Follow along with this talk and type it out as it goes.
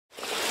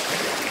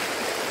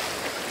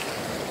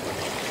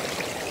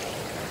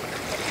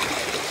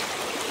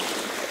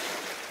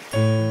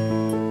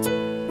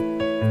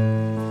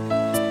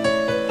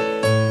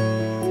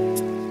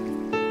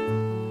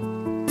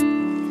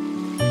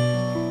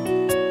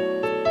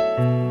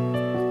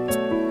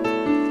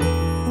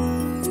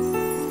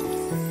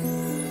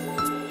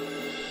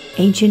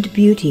Ancient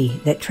beauty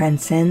that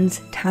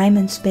transcends time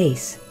and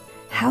space.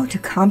 How to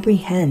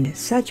comprehend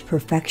such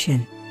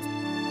perfection?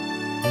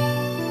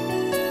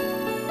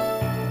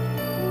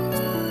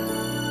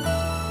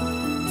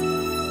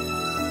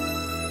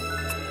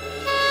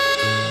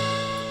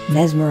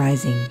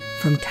 Mesmerizing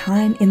from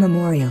time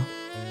immemorial,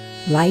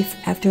 life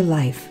after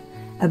life,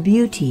 a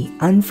beauty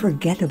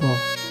unforgettable.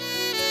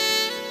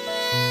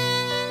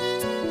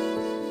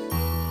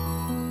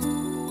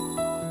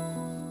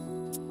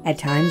 At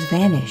times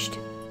vanished,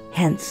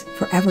 hence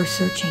forever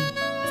searching.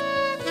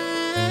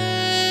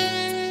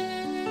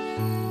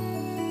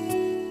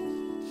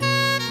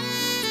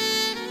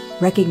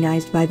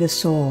 Recognized by the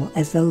soul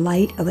as the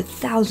light of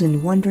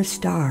 1,000 wondrous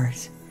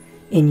stars,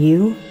 in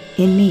you,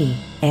 in me,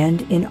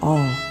 and in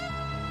all.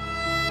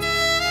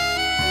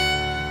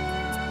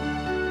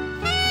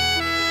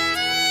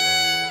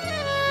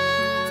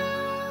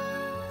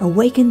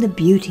 Awaken the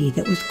beauty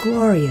that was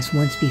glorious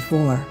once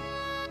before,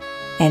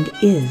 and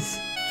is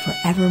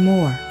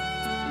forevermore.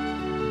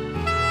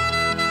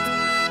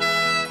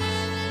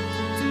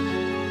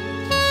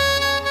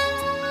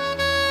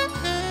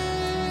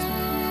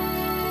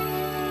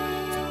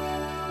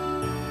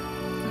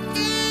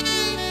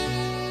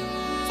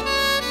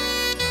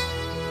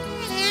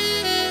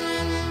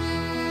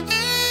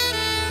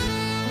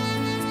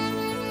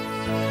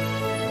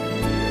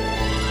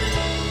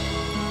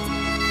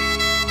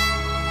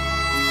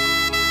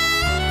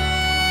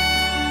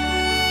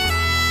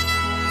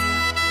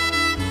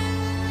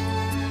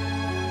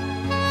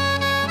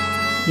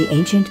 The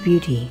Ancient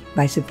Beauty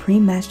by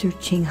Supreme Master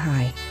Ching.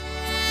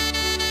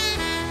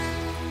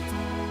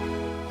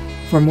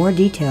 For more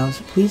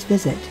details, please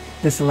visit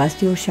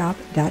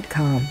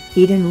thecelestialshop.com,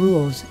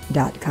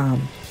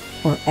 EdenRules.com,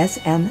 or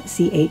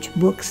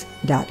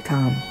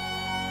smchbooks.com.